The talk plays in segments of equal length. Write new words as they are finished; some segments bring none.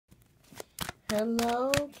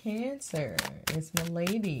Hello, Cancer. It's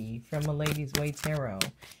Malady from Maladys Way Tarot,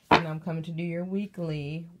 and I'm coming to do your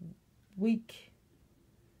weekly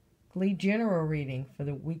general reading for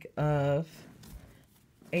the week of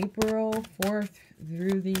April 4th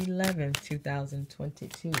through the 11th,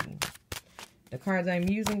 2022. The cards I'm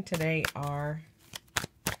using today are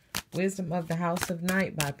Wisdom of the House of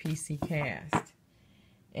Night by PC Cast.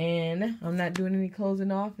 And I'm not doing any closing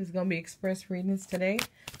off. It's going to be express readings today.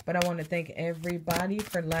 But I want to thank everybody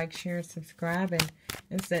for like, sharing, subscribing,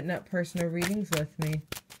 and setting up personal readings with me.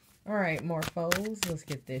 Alright, Morphos, let's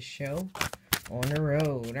get this show on the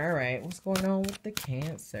road. Alright, what's going on with the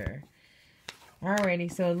Cancer?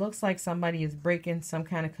 Alrighty, so it looks like somebody is breaking some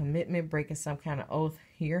kind of commitment, breaking some kind of oath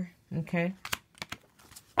here. Okay.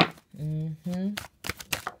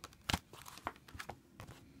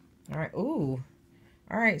 Alright, ooh.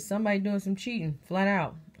 Alright, somebody doing some cheating, flat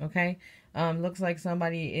out, okay? Looks like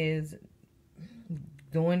somebody is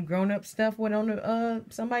doing grown-up stuff with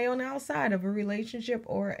somebody on the outside of a relationship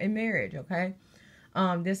or a marriage, okay?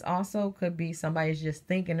 This also could be somebody's just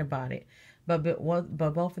thinking about it. But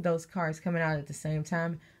both of those cards coming out at the same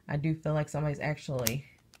time, I do feel like somebody's actually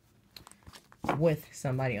with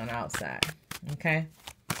somebody on the outside, okay?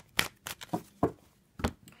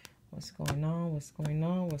 What's going on? What's going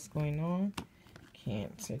on? What's going on?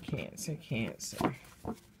 Cancer, Cancer, Cancer.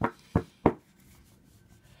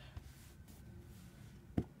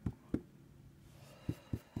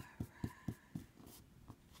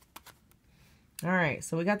 Alright,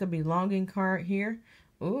 so we got the belonging card here.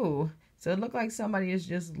 Ooh, so it looked like somebody is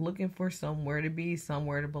just looking for somewhere to be,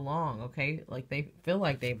 somewhere to belong, okay? Like they feel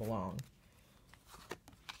like they belong.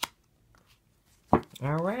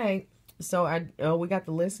 Alright, so we got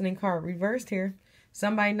the listening card reversed here.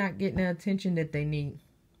 Somebody not getting the attention that they need.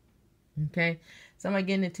 Okay? Somebody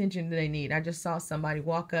getting the attention that they need. I just saw somebody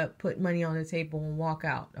walk up, put money on the table, and walk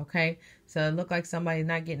out. Okay? So it looked like somebody's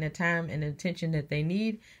not getting the time and the attention that they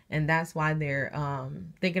need. And that's why they're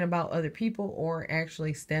thinking about other people or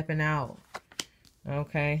actually stepping out.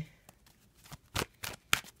 Okay?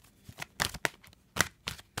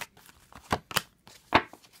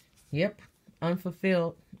 Yep.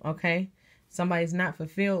 Unfulfilled. Okay? Somebody's not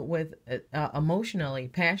fulfilled with emotionally,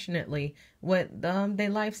 passionately with their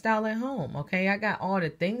lifestyle at home. Okay, I got all the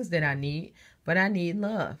things that I need, but I need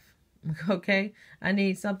love. Okay, I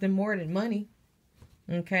need something more than money.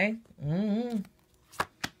 Okay. All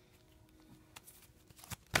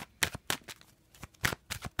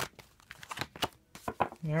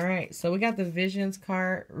right, so we got the Visions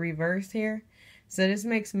card reversed here. So this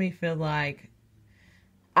makes me feel like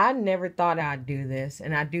I never thought I'd do this,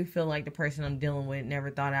 and I do feel like the person I'm dealing with never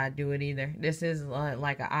thought I'd do it either. This is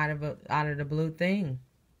like a out of the blue thing.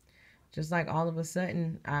 Just like all of a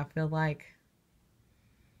sudden, I feel like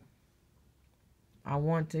I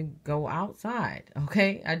want to go outside.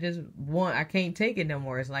 Okay, I can't take it no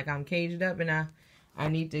more. It's like I'm caged up, and I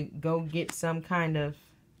need to go get some kind of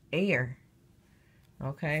air.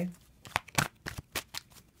 Okay.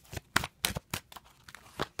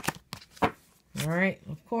 All right,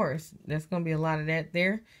 of course, there's going to be a lot of that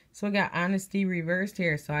there. So we got honesty reversed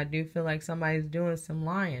here. So I do feel like somebody's doing some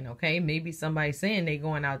lying, okay? Maybe somebody's saying they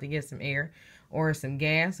going out to get some air or some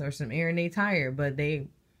gas or some air in their tire, but they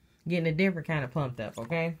getting a different kind of pumped up,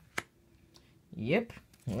 okay? Yep,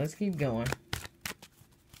 let's keep going.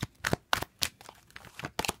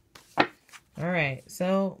 All right,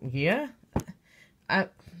 so, yeah.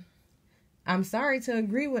 I'm sorry to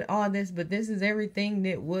agree with all this, but this is everything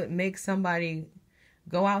that would make somebody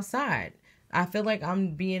go outside. I feel like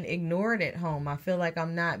I'm being ignored at home. I feel like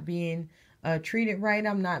I'm not being treated right.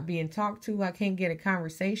 I'm not being talked to. I can't get a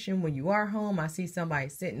conversation when you are home. I see somebody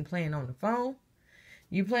sitting playing on the phone.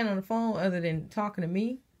 You playing on the phone other than talking to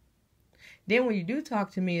me. Then when you do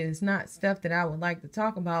talk to me, it's not stuff that I would like to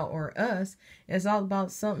talk about or us. It's all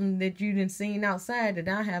about something that you done seen outside that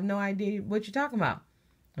I have no idea what you're talking about.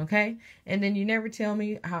 Okay? And then you never tell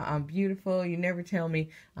me how I'm beautiful. You never tell me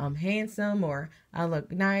I'm handsome or I look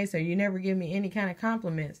nice, or you never give me any kind of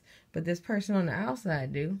compliments. But this person on the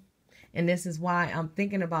outside do. And this is why I'm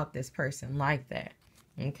thinking about this person like that.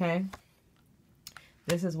 Okay?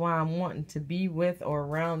 This is why I'm wanting to be with or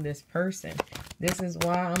around this person. This is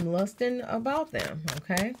why I'm lusting about them.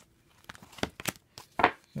 Okay?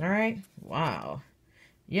 All right? Wow.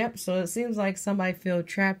 Yep, so it seems like somebody feels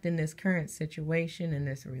trapped in this current situation, in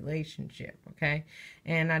this relationship, okay?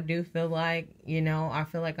 And I do feel like, I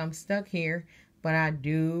feel like I'm stuck here, but I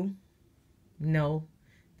do know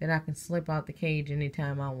that I can slip out the cage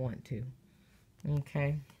anytime I want to,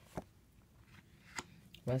 okay?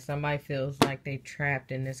 But somebody feels like they're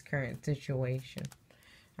trapped in this current situation.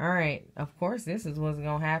 All right, of course, this is what's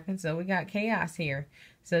going to happen. So we got chaos here.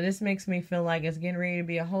 So this makes me feel like it's getting ready to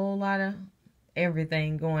be a whole lot of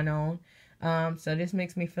everything going on. So this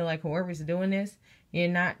makes me feel like whoever's doing this, you're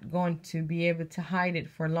not going to be able to hide it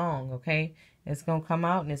for long, okay? It's going to come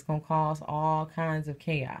out and it's going to cause all kinds of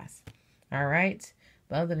chaos. All right?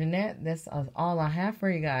 But other than that, that's all I have for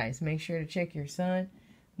you guys. Make sure to check your sun,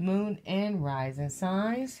 moon, and rising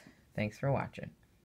signs. Thanks for watching.